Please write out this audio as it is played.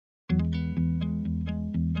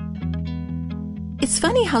It's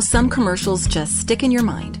funny how some commercials just stick in your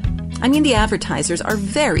mind. I mean, the advertisers are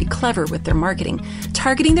very clever with their marketing,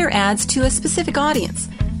 targeting their ads to a specific audience,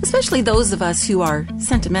 especially those of us who are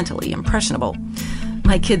sentimentally impressionable.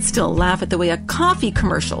 My kids still laugh at the way a coffee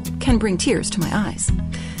commercial can bring tears to my eyes.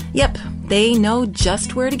 Yep, they know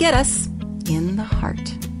just where to get us, in the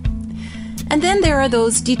heart. And then there are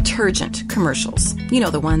those detergent commercials. You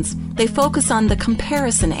know the ones. They focus on the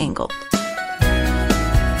comparison angle.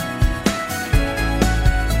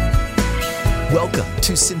 Welcome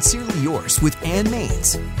to Sincerely Yours with Ann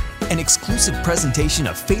Maines, an exclusive presentation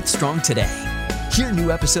of Faith Strong Today. Hear new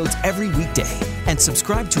episodes every weekday and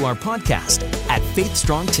subscribe to our podcast at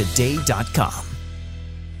faithstrongtoday.com.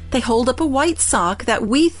 They hold up a white sock that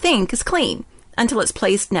we think is clean until it's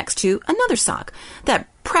placed next to another sock that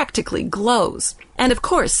practically glows. And of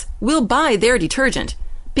course, we'll buy their detergent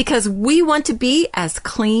because we want to be as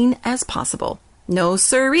clean as possible. No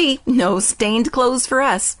siree, no stained clothes for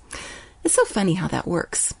us. It's so funny how that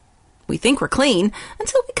works. We think we're clean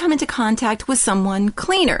until we come into contact with someone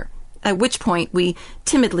cleaner, at which point we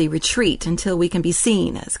timidly retreat until we can be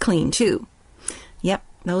seen as clean too. Yep,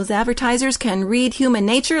 those advertisers can read human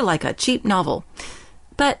nature like a cheap novel.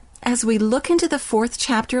 But as we look into the 4th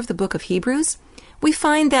chapter of the book of Hebrews, we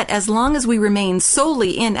find that as long as we remain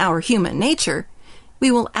solely in our human nature,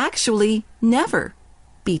 we will actually never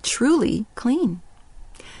be truly clean.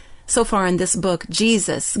 So far in this book,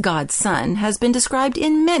 Jesus, God's Son, has been described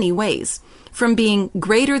in many ways, from being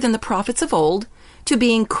greater than the prophets of old to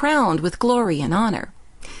being crowned with glory and honor.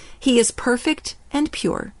 He is perfect and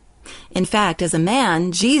pure. In fact, as a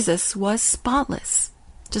man, Jesus was spotless.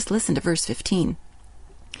 Just listen to verse 15.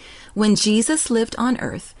 When Jesus lived on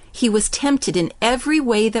earth, he was tempted in every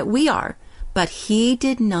way that we are, but he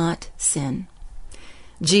did not sin.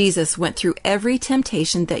 Jesus went through every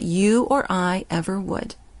temptation that you or I ever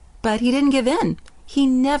would, but he didn't give in. He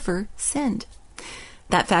never sinned.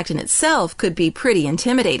 That fact in itself could be pretty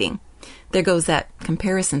intimidating. There goes that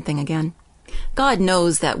comparison thing again. God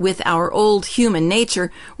knows that with our old human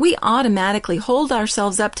nature, we automatically hold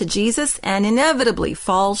ourselves up to Jesus and inevitably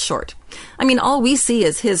fall short. I mean, all we see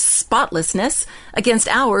is his spotlessness against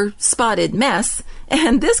our spotted mess,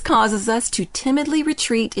 and this causes us to timidly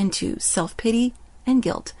retreat into self-pity and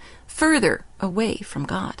guilt, further away from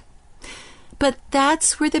God. But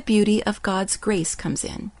that's where the beauty of God's grace comes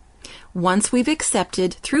in. Once we've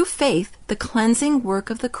accepted through faith the cleansing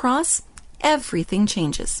work of the cross, everything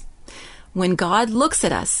changes. When God looks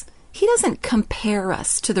at us, he doesn't compare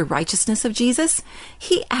us to the righteousness of Jesus.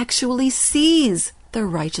 He actually sees the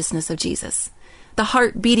righteousness of Jesus. The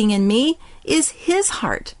heart beating in me is his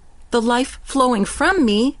heart. The life flowing from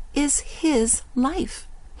me is his life.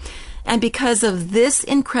 And because of this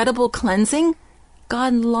incredible cleansing,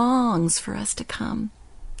 God longs for us to come.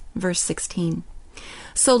 Verse 16.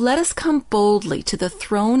 So let us come boldly to the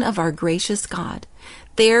throne of our gracious God.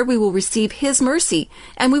 There we will receive his mercy,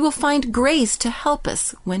 and we will find grace to help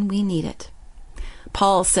us when we need it.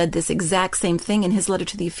 Paul said this exact same thing in his letter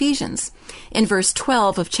to the Ephesians. In verse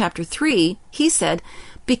 12 of chapter 3, he said,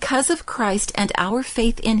 because of Christ and our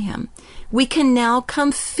faith in him, we can now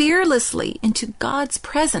come fearlessly into God's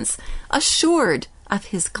presence, assured of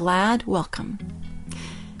his glad welcome.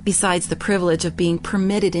 Besides the privilege of being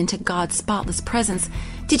permitted into God's spotless presence,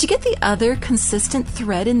 did you get the other consistent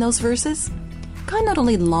thread in those verses? God not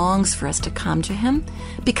only longs for us to come to him,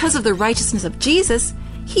 because of the righteousness of Jesus,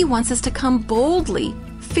 he wants us to come boldly,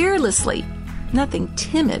 fearlessly, nothing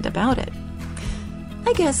timid about it.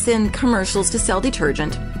 I guess in commercials to sell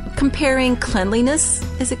detergent, comparing cleanliness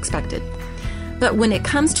is expected. But when it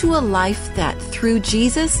comes to a life that through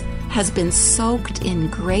Jesus has been soaked in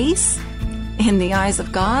grace, in the eyes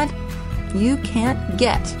of God, you can't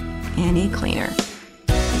get any cleaner.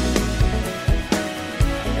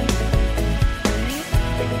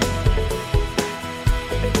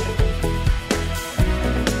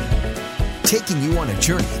 Taking you on a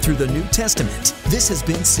journey through the New Testament. This has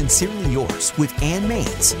been Sincerely Yours with Ann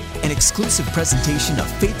Maines, an exclusive presentation of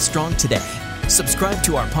Faith Strong Today. Subscribe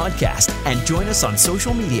to our podcast and join us on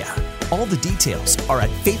social media. All the details are at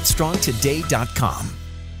faithstrongtoday.com.